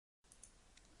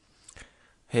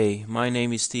Hey, my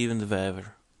name is Steven de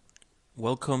Wever.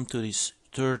 Welcome to this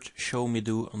third Show Me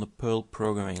Do on the Perl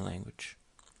programming language.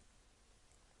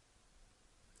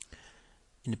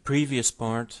 In the previous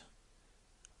part,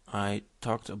 I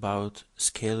talked about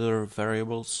scalar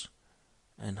variables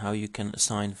and how you can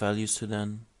assign values to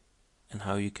them and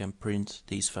how you can print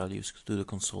these values to the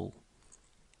console.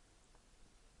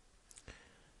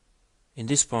 In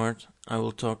this part, I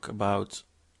will talk about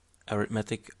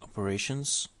arithmetic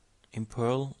operations in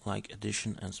Perl, like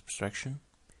addition and subtraction,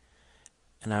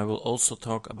 and I will also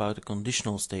talk about the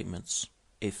conditional statements,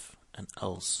 if and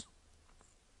else.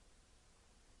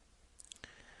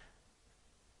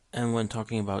 And when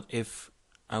talking about if,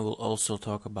 I will also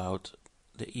talk about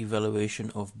the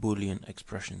evaluation of Boolean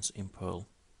expressions in Perl.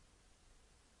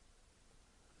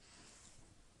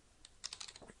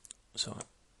 So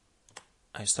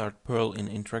I start Perl in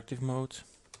interactive mode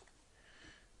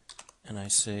and I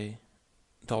say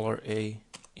 $A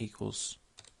equals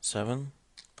 7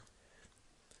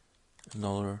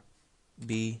 and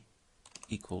 $B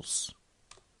equals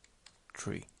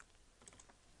 3.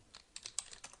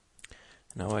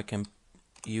 Now I can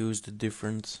use the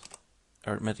different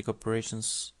arithmetic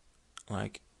operations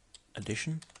like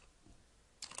addition.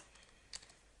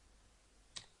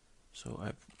 So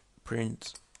I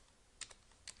print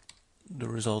the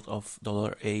result of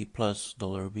 $A plus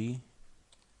 $B.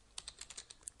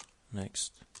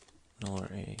 Next,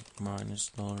 $A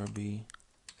minus $B.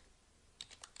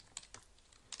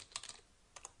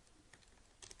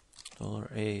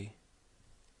 $A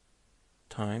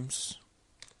times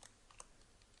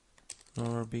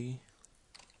 $B.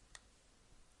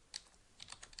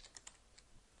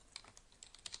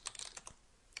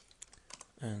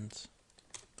 And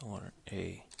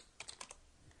 $A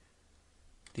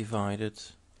divided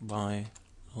by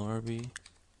 $B.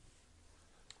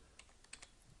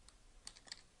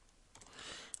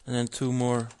 And then two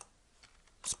more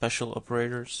special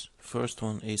operators. First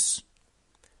one is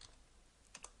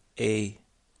A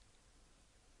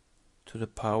to the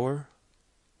power.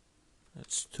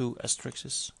 That's two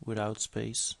asterisks without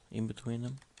space in between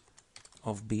them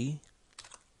of B.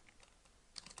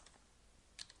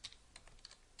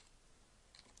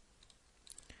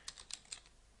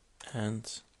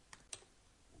 And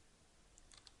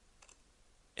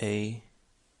A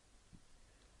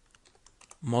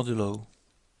modulo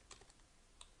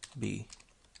B.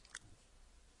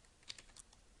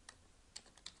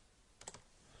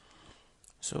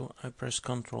 So I press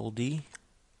Ctrl D.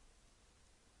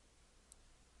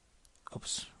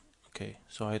 Oops. Okay,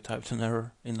 so I typed an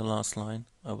error in the last line.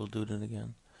 I will do that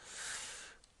again.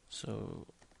 So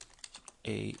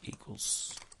A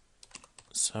equals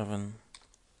 7,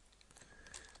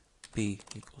 B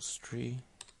equals 3,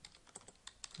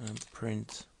 and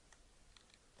print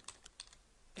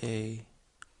A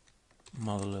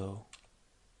modulo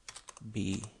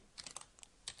B.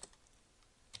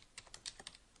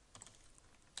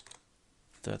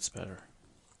 That's better.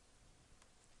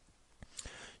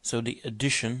 So the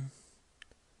addition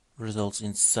results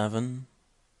in 7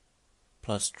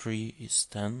 plus 3 is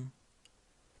 10.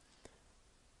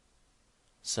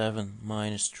 7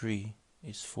 minus 3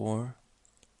 is 4.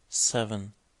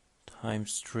 7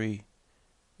 times 3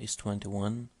 is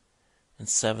 21. And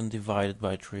 7 divided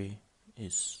by 3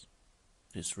 is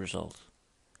this result.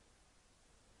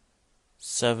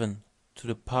 7 to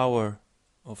the power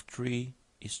of 3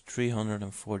 is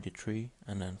 343.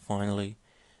 And then finally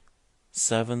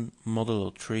 7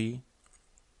 modulo 3,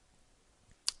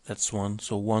 that's 1.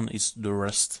 So 1 is the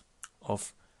rest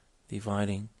of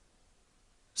dividing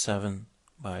 7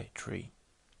 by 3.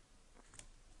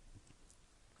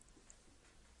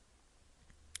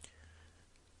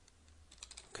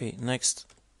 Okay, next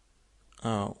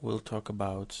we'll talk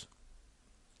about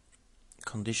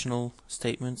conditional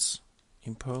statements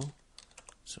in Perl.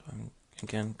 So I'm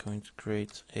again going to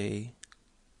create A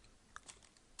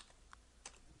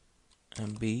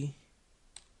and B.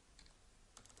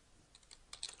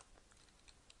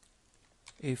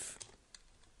 If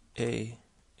A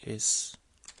is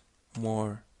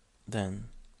more than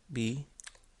B,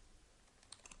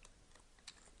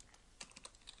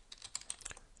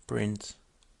 print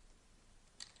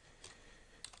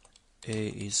A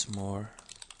is more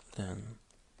than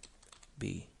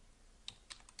B.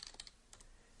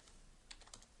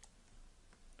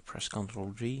 Press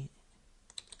Ctrl G.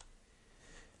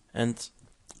 And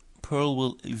Perl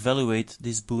will evaluate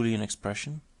this Boolean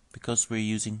expression because we're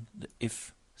using the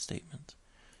if statement.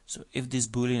 So if this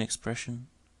Boolean expression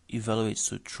evaluates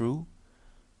to true,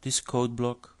 this code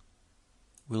block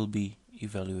will be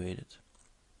evaluated.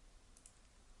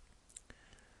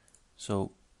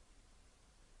 So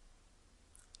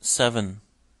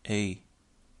 7a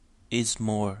is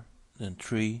more than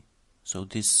 3, so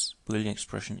this Boolean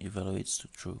expression evaluates to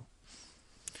true.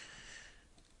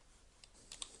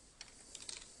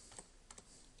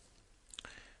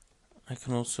 I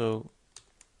can also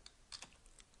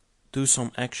do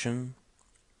some action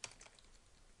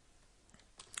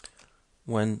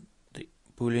when the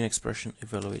Boolean expression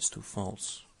evaluates to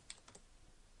false.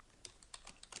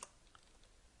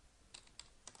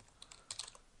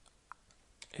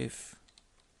 If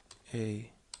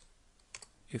B,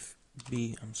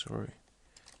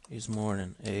 is more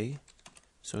than A,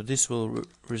 so this will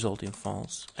result in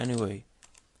false. Anyway,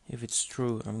 if it's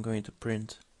true, I'm going to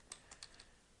print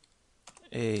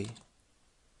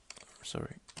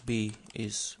B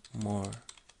is more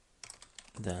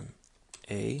than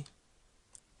A.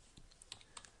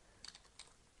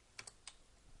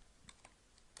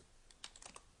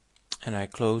 And I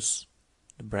close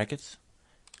the bracket.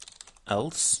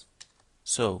 Else,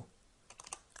 so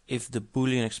if the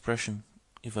Boolean expression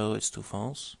evaluates to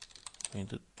false, I'm going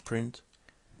to print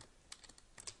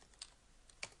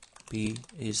B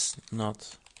is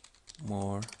not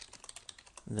more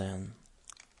than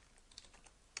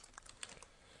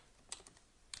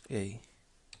A,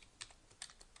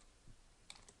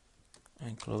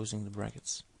 and closing the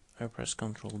brackets. I press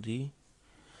Ctrl D,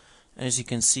 and as you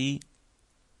can see,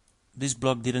 this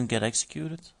block didn't get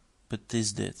executed, but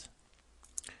this did,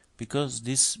 because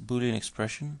this Boolean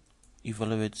expression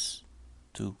evaluates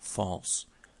to false.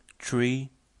 3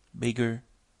 bigger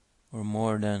or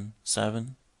more than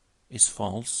 7 is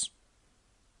false,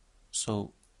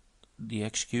 so the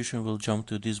execution will jump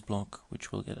to this block,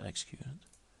 which will get executed.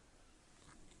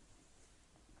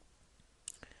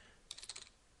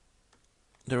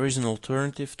 There is an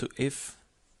alternative to if.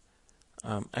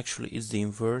 Actually, it's the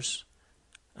inverse.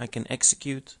 I can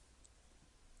execute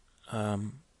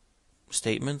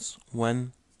statements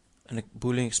when a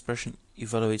Boolean expression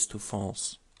evaluates to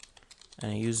false,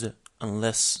 and I use the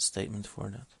unless statement for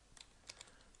that.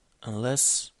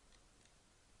 Unless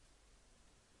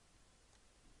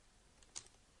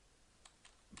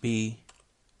B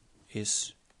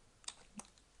is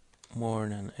more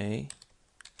than A.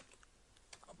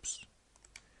 Oops.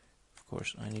 Of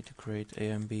course, I need to create A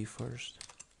and B first.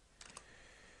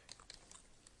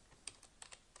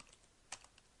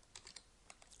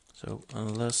 So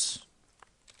unless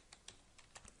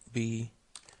B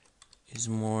is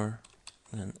more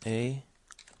than A,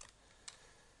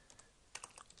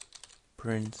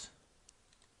 print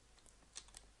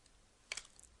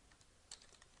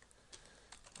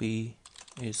B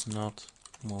is not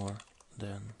more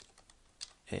than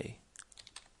A,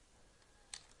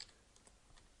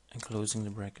 and closing the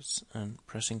brackets and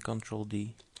pressing Ctrl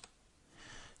D.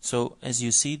 So as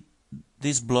you see,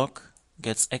 this block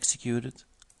gets executed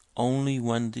only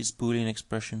when this Boolean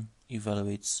expression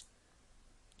evaluates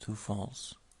to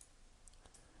false.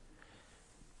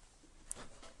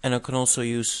 And I can also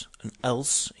use an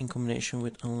else in combination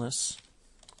with unless.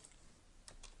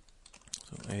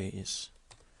 So A is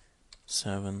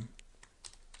 7,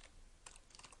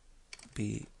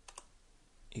 B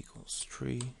equals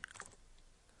 3,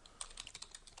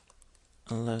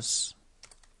 unless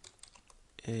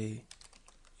A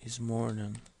is more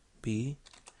than B.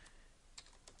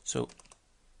 So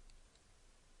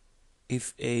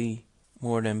if A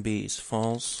more than B is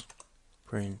false,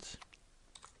 print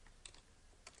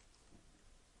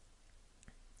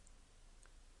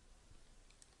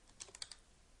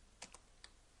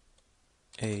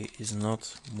A is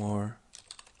not more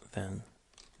than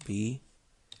B,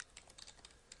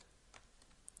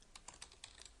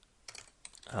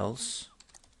 else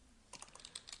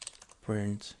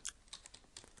print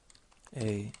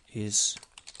A is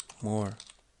more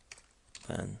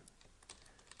than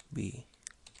B.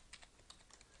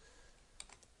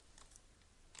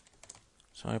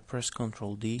 So I press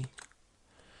Ctrl D,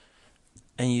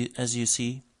 and as you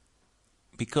see,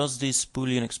 because this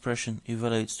Boolean expression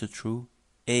evaluates to true,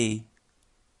 A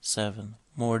 7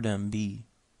 more than B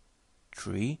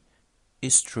 3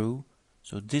 is true,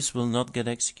 so this will not get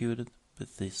executed,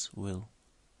 but this will.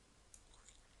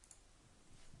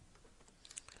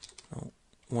 Now,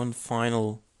 one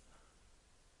final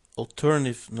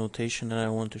alternative notation that I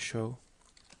want to show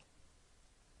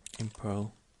in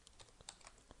Perl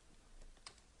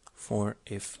for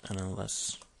if and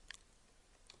unless.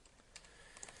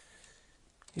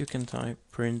 You can type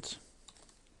print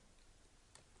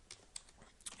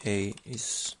A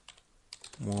is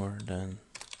more than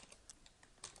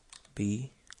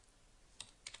B,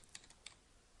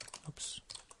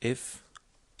 if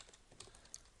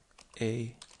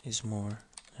A is more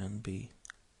than B.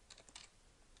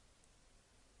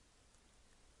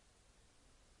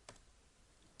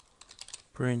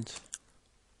 print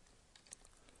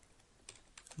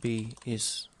b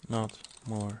is not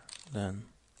more than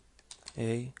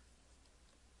a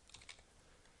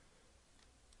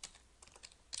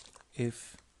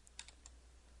if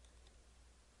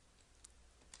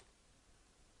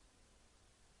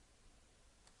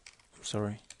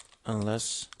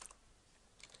unless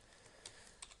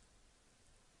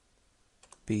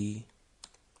b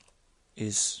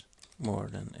is more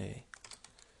than a.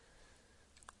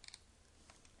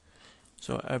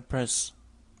 So I press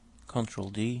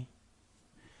Ctrl D,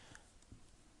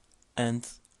 and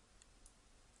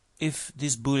if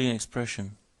this Boolean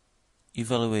expression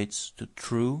evaluates to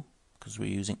true, because we're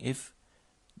using if,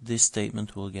 this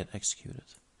statement will get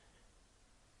executed.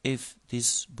 If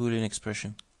this Boolean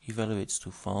expression evaluates to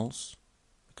false,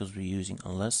 because we're using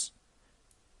unless,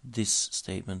 this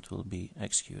statement will be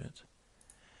executed.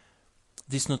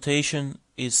 This notation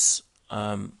is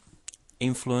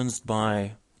influenced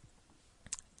by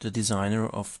the designer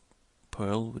of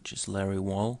Perl, which is Larry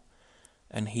Wall,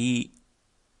 and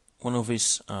one of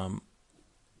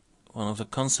the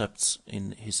concepts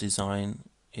in his design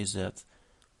is that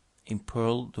in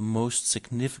Perl the most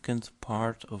significant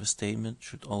part of a statement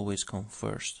should always come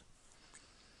first.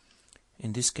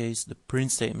 In this case, the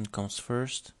print statement comes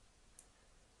first,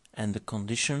 and the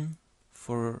condition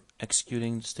for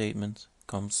executing the statement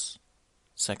comes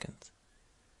second,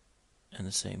 and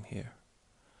the same here.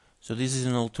 So this is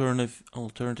an alternative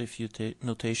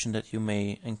notation that you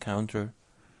may encounter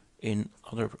in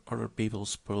other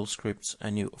people's Perl scripts,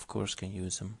 and you of course can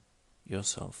use them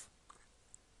yourself.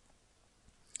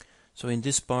 So in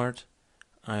this part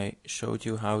I showed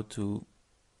you how to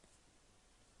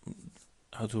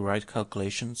write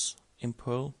calculations in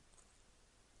Perl,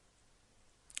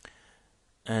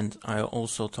 and I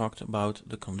also talked about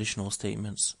the conditional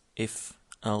statements if,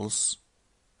 else,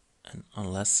 and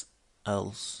unless,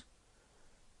 else,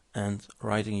 and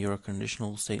writing your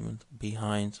conditional statement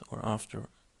behind or after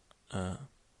a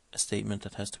statement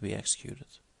that has to be executed.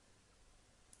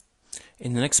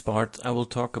 In the next part I will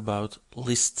talk about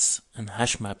lists and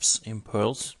hash maps in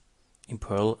Perl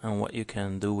and what you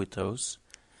can do with those.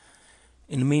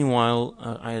 In the meanwhile,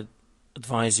 I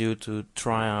advise you to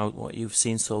try out what you've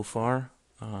seen so far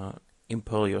in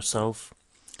Perl yourself,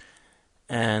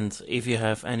 and if you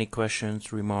have any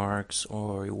questions, remarks,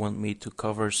 or you want me to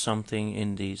cover something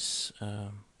in this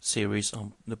series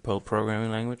on the Perl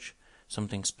programming language,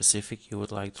 something specific you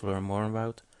would like to learn more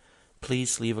about,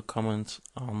 please leave a comment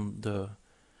on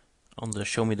the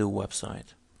Show Me Do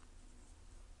website.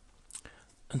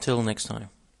 Until next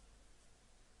time.